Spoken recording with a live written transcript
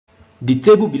The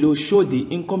table below shows the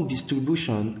income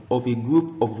distribution of a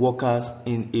group of workers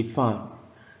in a farm.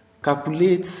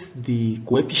 Calculate the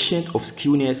coefficient of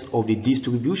skewness of the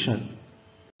distribution.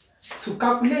 To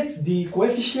calculate the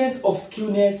coefficient of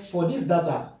skewness for this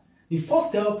data, the first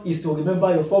step is to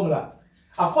remember your formula.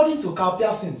 According to Carl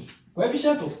Pearson,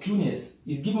 coefficient of skewness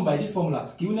is given by this formula.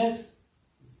 Skewness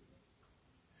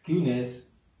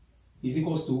is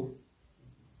equals to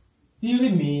theory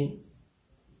mean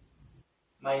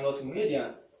minus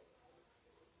median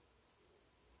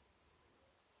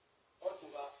all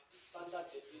over standard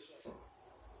deviation.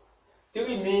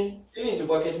 Theory into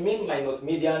bracket mean minus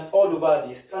median all over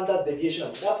the standard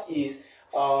deviation. That is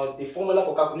the formula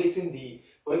for calculating the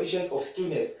coefficient of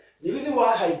skewness. The reason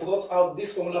why I brought out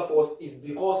this formula first is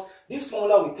because this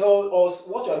formula will tell us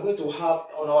what we are going to have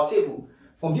on our table.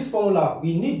 From this formula,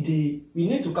 we need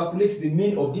to calculate the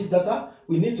mean of this data,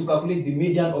 we need to calculate the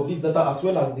median of this data, as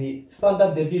well as the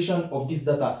standard deviation of this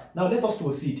data. Now let us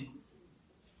proceed.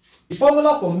 The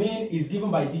formula for mean is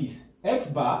given by this. X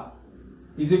bar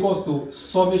is equals to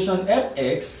summation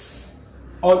fx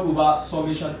all over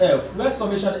summation f, where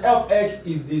summation fx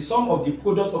is the sum of the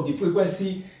product of the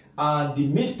frequency and the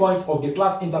midpoint of the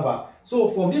class interval.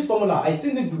 So from this formula, I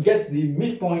still need to get the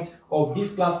midpoint of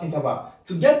this class interval.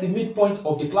 To get the midpoint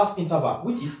of the class interval,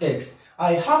 which is x,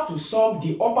 I have to sum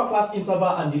the upper class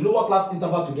interval and the lower class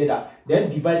interval together, then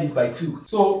divide it by 2.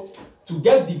 So to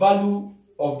get the value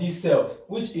of these cells,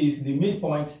 which is the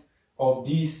midpoint of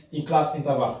this class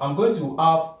interval, I'm going to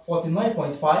have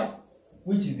 49.5,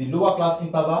 which is the lower class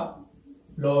interval,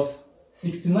 plus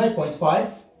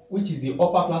 69.5, which is the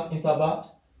upper class interval,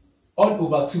 all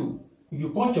over 2. If you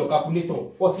punch your calculator,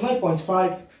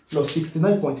 49.5 plus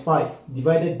 69.5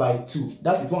 divided by 2,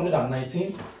 that is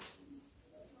 119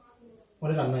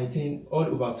 all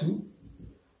over 2,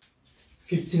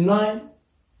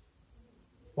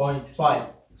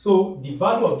 59.5. So the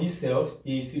value of these cells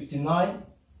is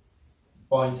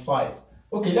 59.5.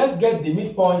 Okay, let's get the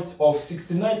midpoint of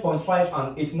 69.5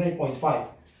 and 89.5.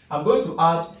 I'm going to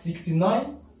add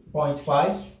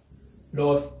 69.5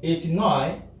 plus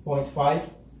 89.5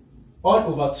 all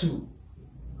over 2.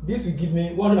 This will give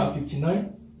me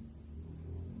 159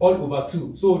 all over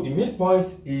 2. So the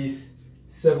midpoint is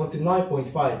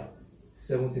 79.5.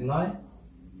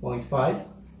 79.5.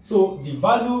 So the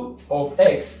value of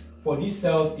x for these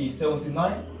cells is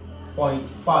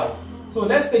 79.5. So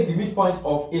let's take the midpoint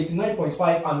of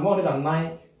 89.5 and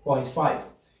 109.5.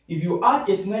 If you add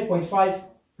 89.5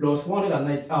 plus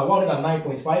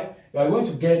 109.5, you are going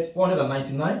to get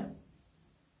 199.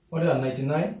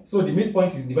 So the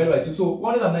midpoint is divided by 2. So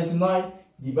 199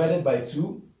 divided by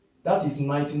 2, that is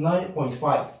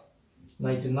 99.5.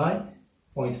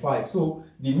 99.5. So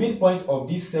the midpoint of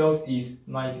these cells is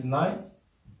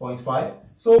 99.5.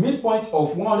 So midpoint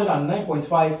of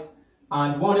 109.5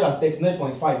 and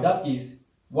 139.5, that is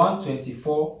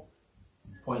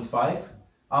 124.5.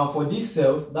 And for these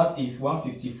cells, that is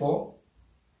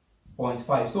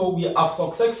 154.5. So we have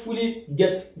successfully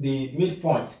get the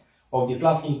midpoint of the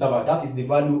class interval, that is the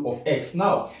value of x.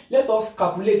 Now let us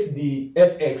calculate the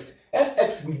fx.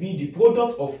 Fx will be the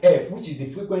product of f, which is the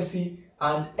frequency,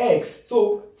 and x.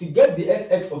 So to get the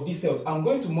fx of these cells, I'm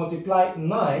going to multiply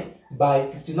 9 by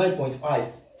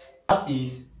 59.5. That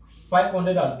is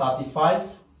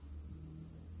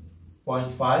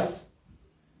 535.5,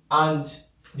 and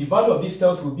the value of these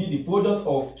cells will be the product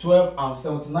of 12 and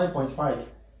 79.5.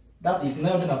 That is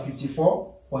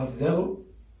 954.0.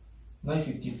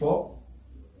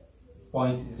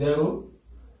 954.0,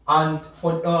 and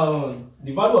for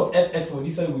the value of fx for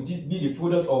this cell will be the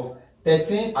product of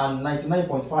 13 and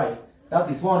 99.5. That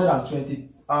is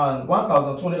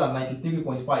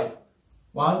 1293.5.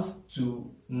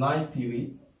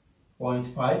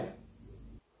 1293.5.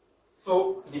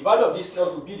 So the value of these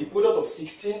cells will be the product of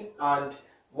 16 and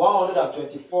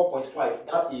 124.5.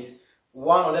 That is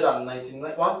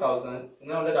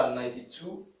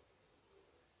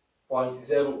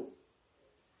 1992.0.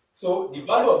 So the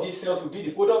value of these cells will be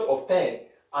the product of 10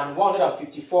 and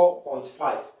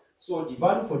 154.5. So the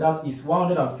value for that is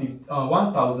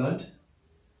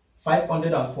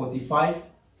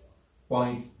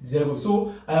 1545.0.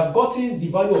 So I have gotten the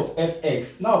value of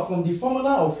fx. Now from the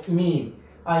formula of mean,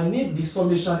 I need the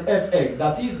summation fx,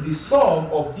 that is the sum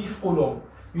of this column.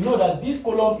 You know that this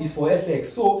column is for fx,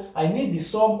 so I need the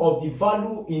sum of the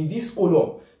value in this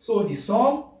column. So the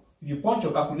sum, if you punch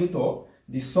your calculator,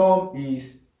 the sum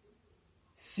is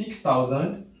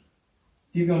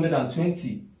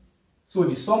 6,320. So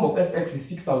the sum of fx is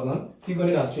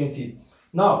 6,320.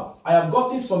 Now, I have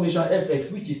gotten summation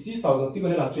fx, which is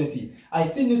 6,320. I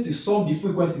still need to sum the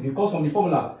frequency because from the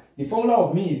formula, The formula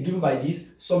of mean is given by this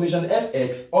summation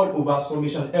fx all over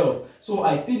summation L. So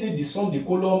I still need to sum the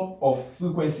column of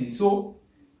frequency. So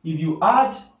if you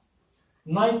add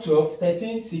 9, 12,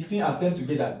 13, 16 and 10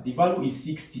 together, the value is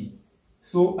 60.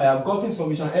 So I have gotten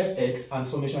summation fx and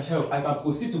summation L. I can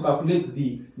proceed to calculate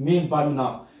the mean value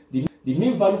now. The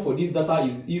mean value for this data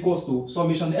is equals to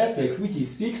summation fx, which is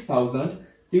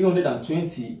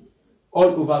 6,320 all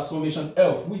over summation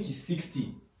L, which is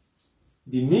 60.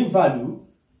 The mean value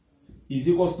is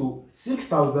equals to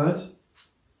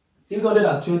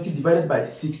 6,320 divided by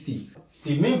 60.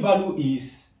 The mean value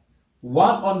is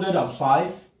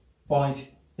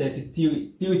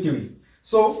 105.33.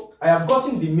 So I have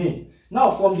gotten the mean.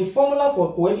 Now from the formula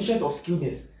for coefficient of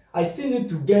skewness, I still need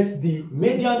to get the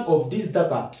median of this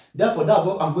data. Therefore, that's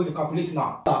what I'm going to calculate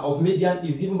now. Of median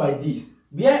is given by this,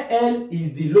 where L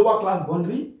is the lower class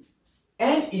boundary,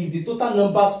 N is the total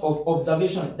numbers of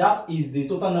observation, that is the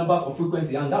total numbers of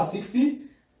frequency, and that's 60.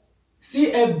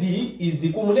 CFB is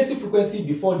the cumulative frequency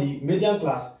before the median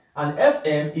class, and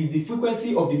FM is the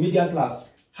frequency of the median class.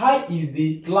 High is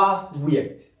the class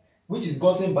width, which is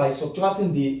gotten by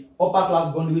subtracting the upper class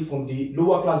boundary from the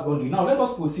lower class boundary. Now let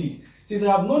us proceed. Since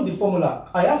I have known the formula,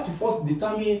 I have to first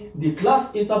determine the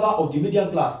class interval of the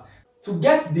median class. To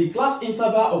get the class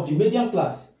interval of the median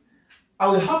class, I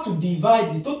will have to divide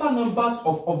the total numbers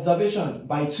of observation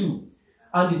by 2.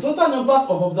 And the total numbers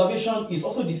of observation is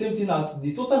also the same thing as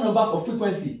the total numbers of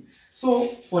frequency. So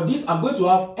for this, I'm going to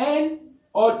have n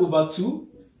all over 2.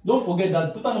 Don't forget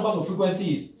that the total numbers of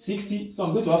frequency is 60. So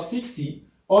I'm going to have 60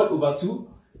 all over 2.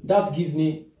 That gives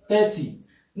me 30.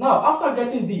 Now, after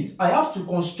getting this, I have to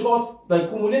construct the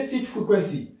cumulative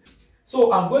frequency.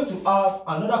 So I'm going to have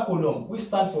another column which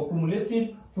stands for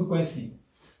cumulative frequency.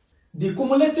 The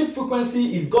cumulative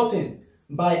frequency is gotten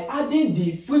by adding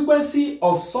the frequency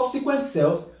of subsequent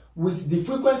cells with the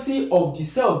frequency of the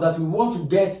cells that we want to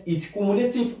get its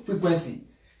cumulative frequency.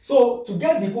 So to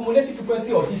get the cumulative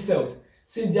frequency of these cells,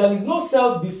 since there is no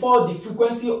cells before the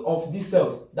frequency of these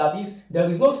cells, that is, there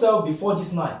is no cell before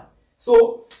this 9.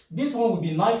 So this one will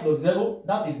be 9 plus 0,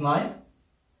 that is 9.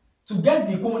 To get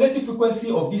the cumulative frequency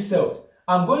of these cells,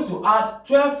 I'm going to add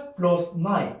 12 plus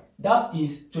 9, that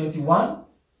is 21.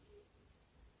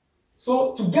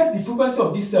 So to get the frequency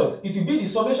of these cells, it will be the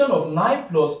summation of 9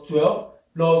 plus 12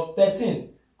 plus 13,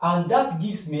 and that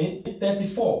gives me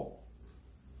 34.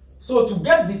 So to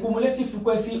get the cumulative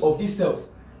frequency of these cells,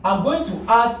 I'm going to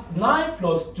add 9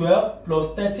 plus 12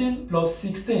 plus 13 plus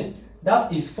 16,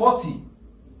 that is 40.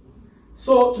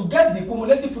 So to get the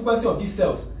cumulative frequency of these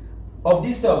cells, I'm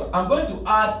going to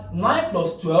add 9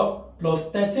 plus 12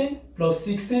 plus 13 plus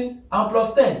 16 and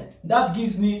plus 10. That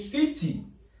gives me 50.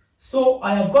 So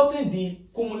I have gotten the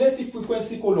cumulative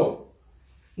frequency column.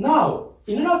 Now,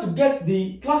 in order to get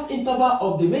the class interval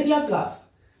of the median class,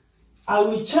 I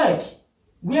will check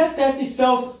where 30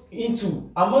 falls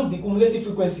into among the cumulative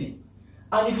frequency.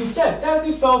 And if you check,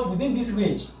 30 falls within this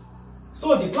range.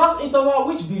 So the class interval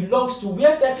which belongs to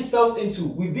where 30 falls into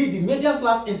will be the median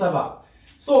class interval.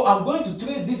 So I'm going to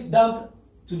trace this down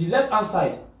to the left hand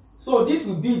side. So this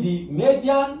will be the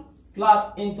median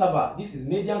class interval. This is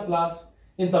median class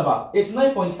interval.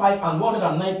 89.5 and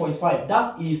 109.5.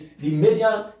 That is the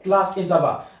median class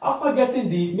interval. After getting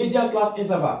the median class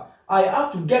interval, I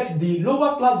have to get the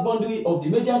lower class boundary of the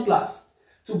median class.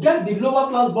 To get the lower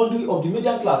class boundary of the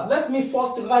median class, let me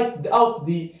first write out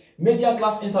the median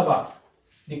class interval.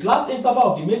 The class interval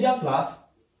of the median class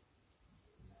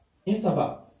The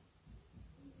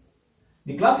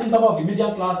class interval of the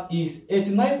median class is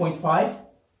 89.5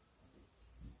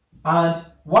 and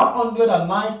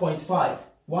 109.5.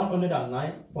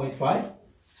 109.5.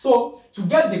 So to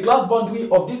get the class boundary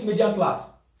of this median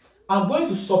class, I'm going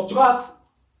to subtract.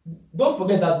 Don't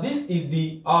forget that this is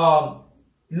the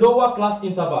lower class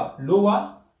interval,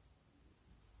 lower,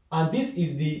 and this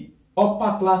is the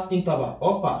upper class interval,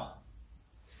 upper.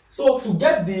 So to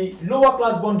get the lower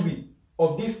class boundary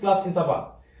of this class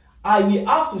interval, I will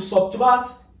have to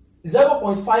subtract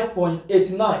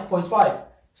 0.5.89.5.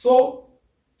 So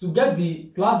to get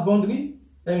the class boundary,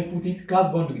 let me put it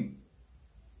class boundary.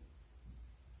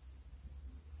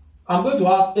 I'm going to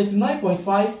have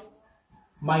 89.5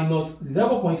 minus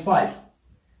 0.5.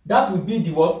 That will be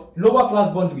the what? Lower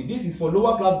class boundary. This is for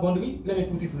lower class boundary. Let me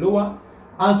put it lower.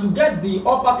 And to get the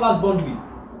upper class boundary,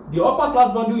 the upper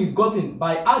class boundary is gotten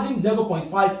by adding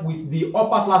 0.5 with the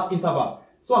upper class interval.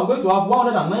 So I'm going to have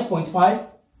 109.5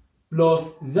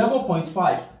 plus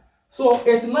 0.5. So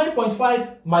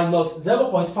 89.5 minus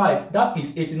 0.5, that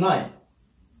is 89.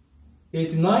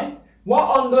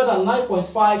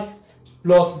 109.5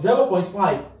 plus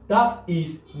 0.5, that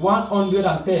is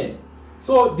 110.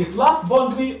 So the class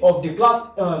boundary of the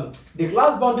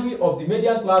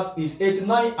median class is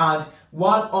 89 and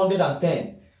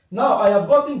 110. Now I have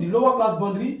gotten the lower class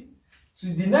boundary. So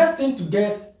the next thing to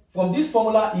get from this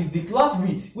formula is the class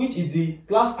width, which is the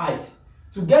class height.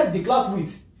 To get the class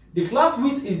width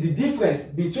is the difference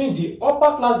between the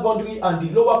upper class boundary and the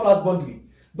lower class boundary.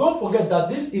 Don't forget that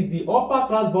this is the upper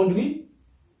class boundary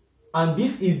and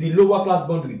this is the lower class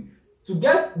boundary. To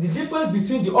get the difference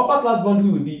between the upper class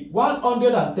boundary will be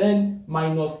 110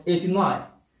 minus 89.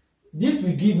 This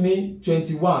will give me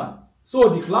 21. So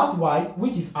the class width,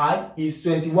 which is I, is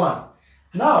 21.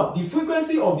 Now, the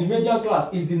frequency of the median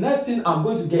class is the next thing I'm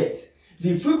going to get.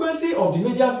 The frequency of the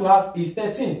median class is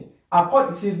 13.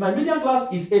 Since my median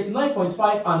class is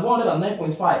 89.5 and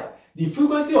 109.5, the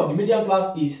frequency of the median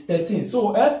class is 13.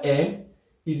 So Fm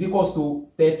is equals to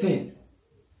 13.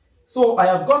 So I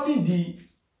have gotten the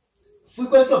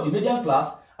frequency of the median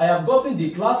class. I have gotten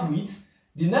the class width.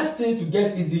 The next thing to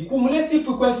get is the cumulative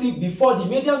frequency before the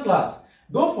median class.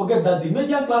 Don't forget that the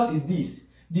median class is this.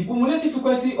 The cumulative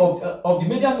frequency of the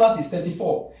median class is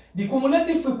 34. The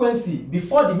cumulative frequency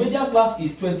before the median class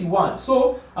is 21.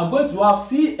 So I'm going to have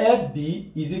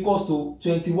CFB is equals to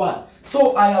 21.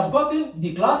 So I have gotten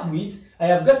the class width, I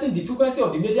have gotten the frequency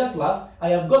of the median class, I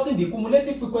have gotten the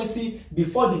cumulative frequency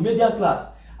before the median class.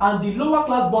 And the lower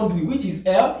class boundary, which is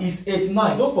L, is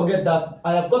 89. Don't forget that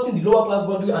I have gotten the lower class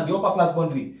boundary and the upper class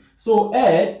boundary. So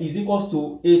L is equals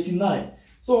to 89.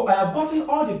 So I have gotten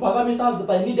all the parameters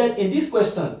that I needed in this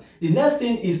question. The next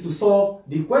thing is to solve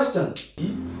the question.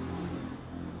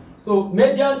 So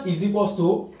median is equals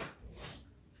to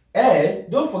L.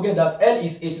 Don't forget that L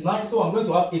is 89. So I'm going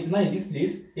to have 89 in this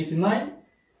place. 89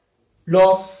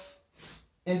 plus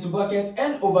into bracket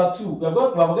n over 2. We have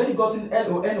already gotten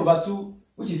n over 2,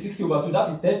 which is 60 over 2. That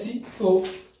is 30. So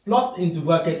plus into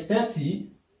bracket 30.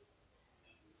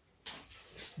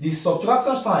 The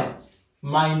subtraction sign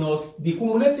minus the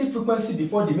cumulative frequency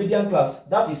before the median class,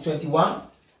 that is 21.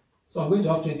 So I'm going to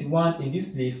have 21 in this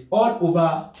place, all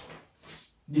over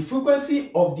the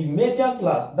frequency of the median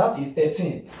class, that is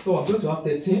 13. So I'm going to have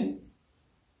 13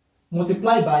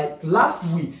 multiplied by class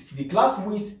width. The class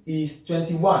width is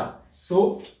 21.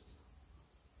 So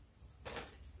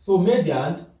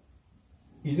median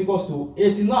is equals to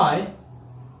 89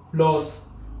 plus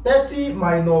 30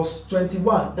 minus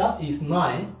 21, that is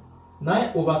 9.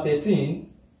 9 over 13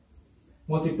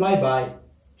 multiplied by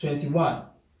 21.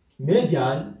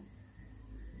 Median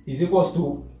is equals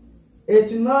to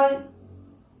 89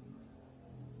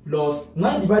 plus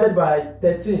 9 divided by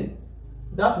 13.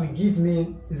 That will give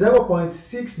me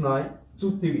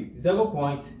 0.6923.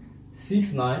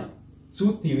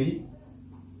 0.6923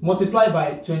 multiplied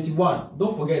by 21.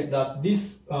 Don't forget that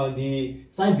this the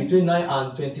sign between 9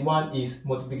 and 21 is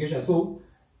multiplication. So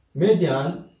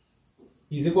median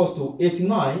is equals to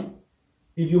 89.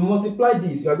 If you multiply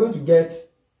this, you are going to get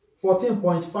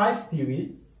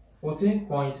 14.53,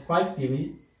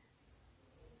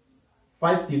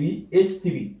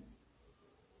 5383.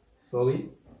 Sorry.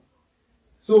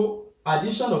 So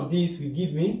addition of this will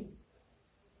give me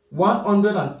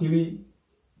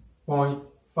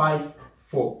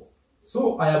 103.54.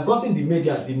 So I have gotten the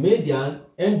median. The median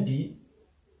MD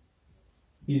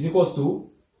is equals to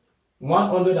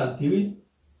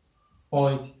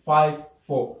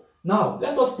 103.54. Now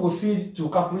let us proceed to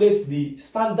calculate the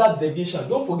standard deviation.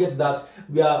 Don't forget that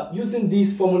we are using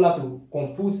this formula to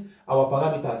compute our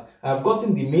parameters. I have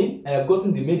gotten the mean, I have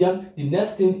gotten the median. The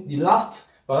next thing, the last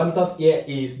parameters here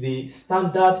is the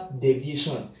standard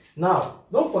deviation. Now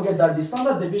don't forget that the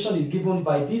standard deviation is given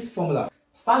by this formula.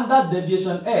 Standard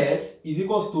deviation S is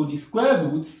equals to the square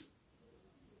root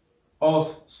of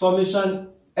summation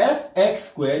fx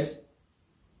squared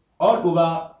all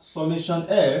over summation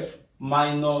f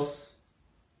minus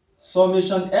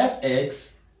summation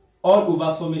fx all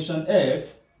over summation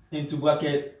f into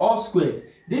bracket all squared.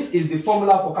 This is the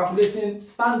formula for calculating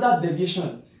standard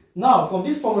deviation. Now from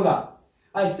this formula,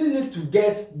 I still need to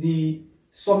get the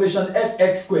summation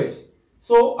fx squared.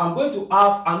 So I'm going to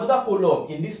have another column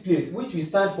in this place which will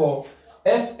stand for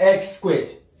fx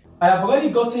squared. I have already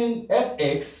gotten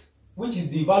fx, which is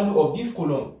the value of this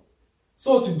column.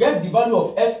 So to get the value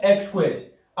of fx squared,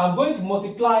 I'm going to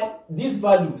multiply these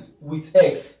values with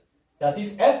x. That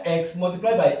is fx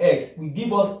multiplied by x will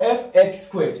give us fx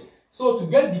squared. So to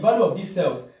get the value of these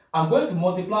cells, I'm going to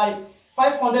multiply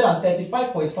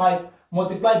 535.5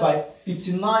 multiplied by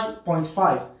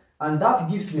 59.5. And that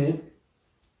gives me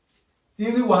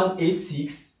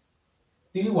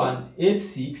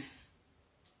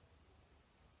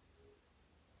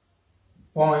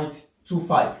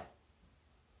 3186.25.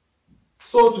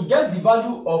 So to get the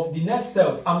value of the net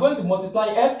sales, I'm going to multiply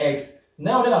fx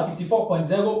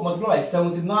 954.0 multiplied by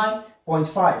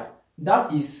 79.5.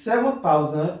 That is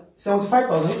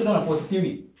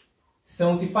 75,843.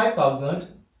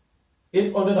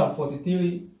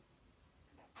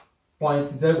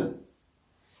 75,843.0.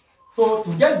 So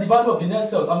to get the value of the net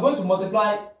sales, I'm going to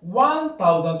multiply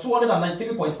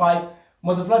 1,293.5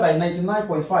 multiplied by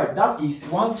 99.5. That is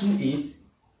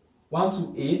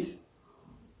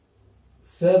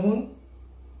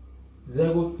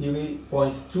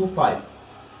 128,703.25.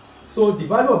 So the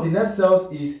value of the net sales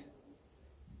is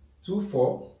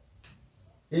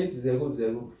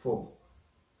 248004.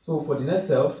 So for the net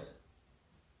sales,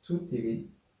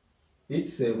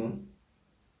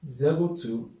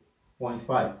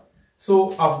 238702.5.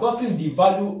 So I've gotten the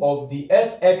value of the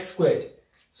fx squared.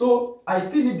 So I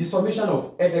still need the summation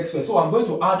of fx squared. So I'm going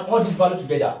to add all these values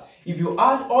together. If you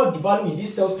add all the value in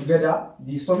these cells together,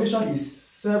 the summation is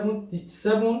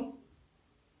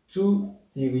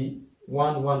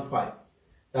 7,23115.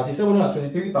 That is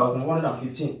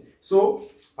 723,115. So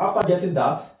after getting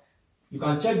that, you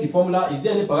can check the formula. Is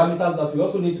there any parameters that we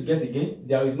also need to get again?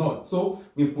 There is none. So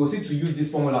we proceed to use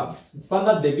this formula.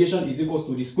 Standard deviation is equals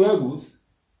to the square root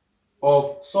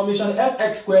of summation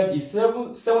fx squared is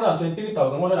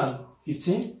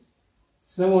 723,115.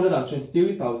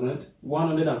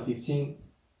 723,115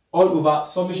 all over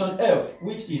summation f,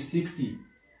 which is 60.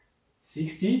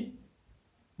 60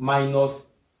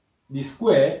 minus the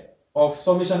square of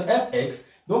summation fx.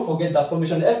 Don't forget that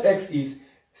summation fx is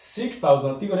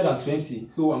 6,320.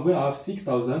 So I'm going to have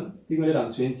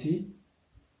 6,320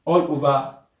 all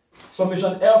over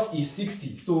summation f is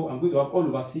 60. So I'm going to have all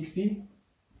over 60.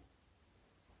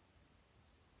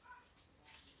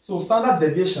 So standard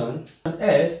deviation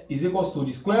s is equals to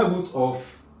the square root of,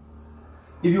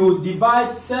 if you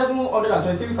divide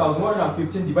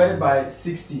 723,115 divided by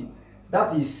 60,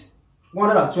 that is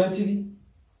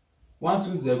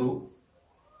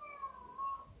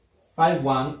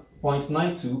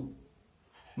 120,51.92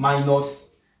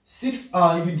 minus 6.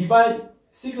 If you divide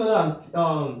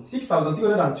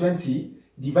 6,320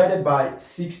 divided by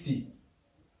 60,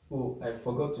 oh, I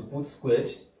forgot to put squared.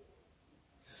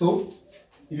 So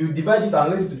if you divide it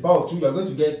and raise it to the power of 2, you are going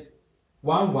to get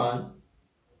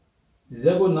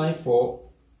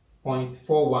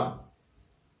 11094.41.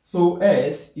 So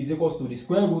s is equals to the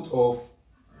square root of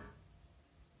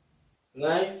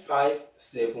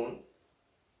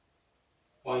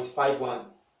 957.51.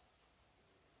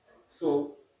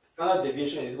 So standard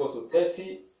deviation is equals to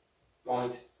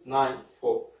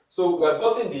 30.94. So we have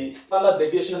gotten the standard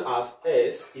deviation as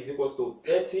s is equals to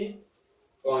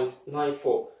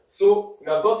 30.94. So we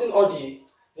have gotten all the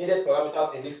needed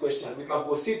parameters in this question. We can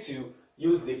proceed to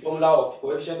use the formula of the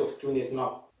coefficient of skewness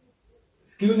now.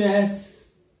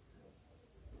 Skewness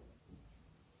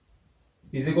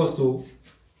is equals to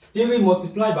 3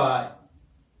 multiplied by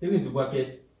 3 into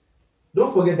bracket.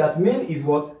 Don't forget that mean is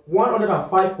what?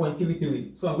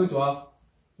 105.33. So I'm going to have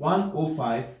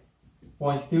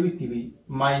 105.33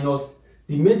 minus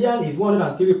the median is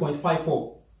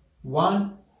 103.54.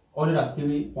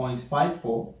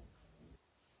 103.54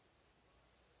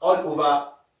 all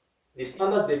over the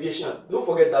standard deviation. Don't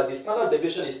forget that the standard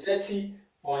deviation is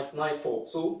 30.94.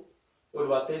 So all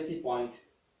over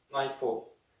 30.94.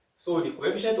 So the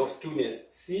coefficient of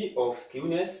skewness, C of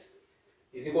skewness,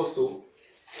 is equals to,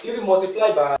 if you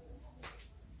multiply by,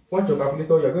 point your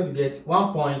calculator, you are going to get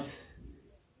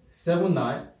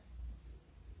 1.79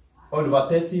 all over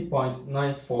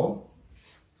 30.94.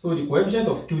 So the coefficient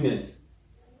of skewness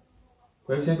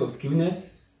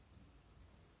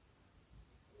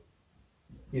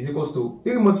is equals to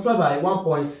 3 multiplied by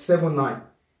 1.79.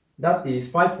 That is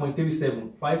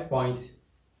 5.37.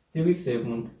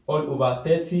 5.37 all over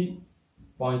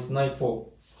 30.94.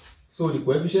 So the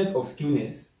coefficient of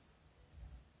skewness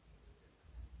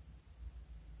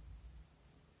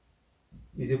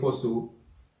is equals to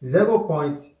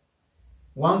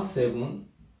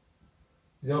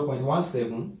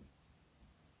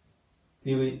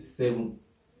 0.1737.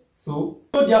 So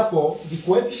therefore, the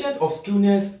coefficient of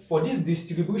skewness for this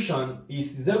distribution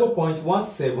is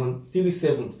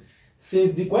 0.1737.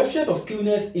 Since the coefficient of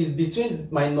skewness is between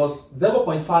minus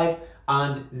 0.5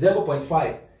 and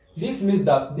 0.5, this means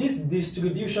that this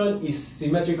distribution is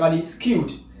symmetrically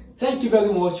skewed. Thank you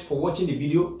very much for watching the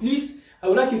video. Please, I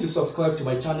would like you to subscribe to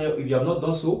my channel if you have not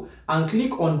done so, and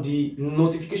click on the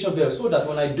notification bell so that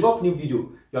when I drop new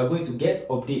video, you are going to get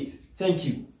updates. Thank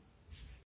you.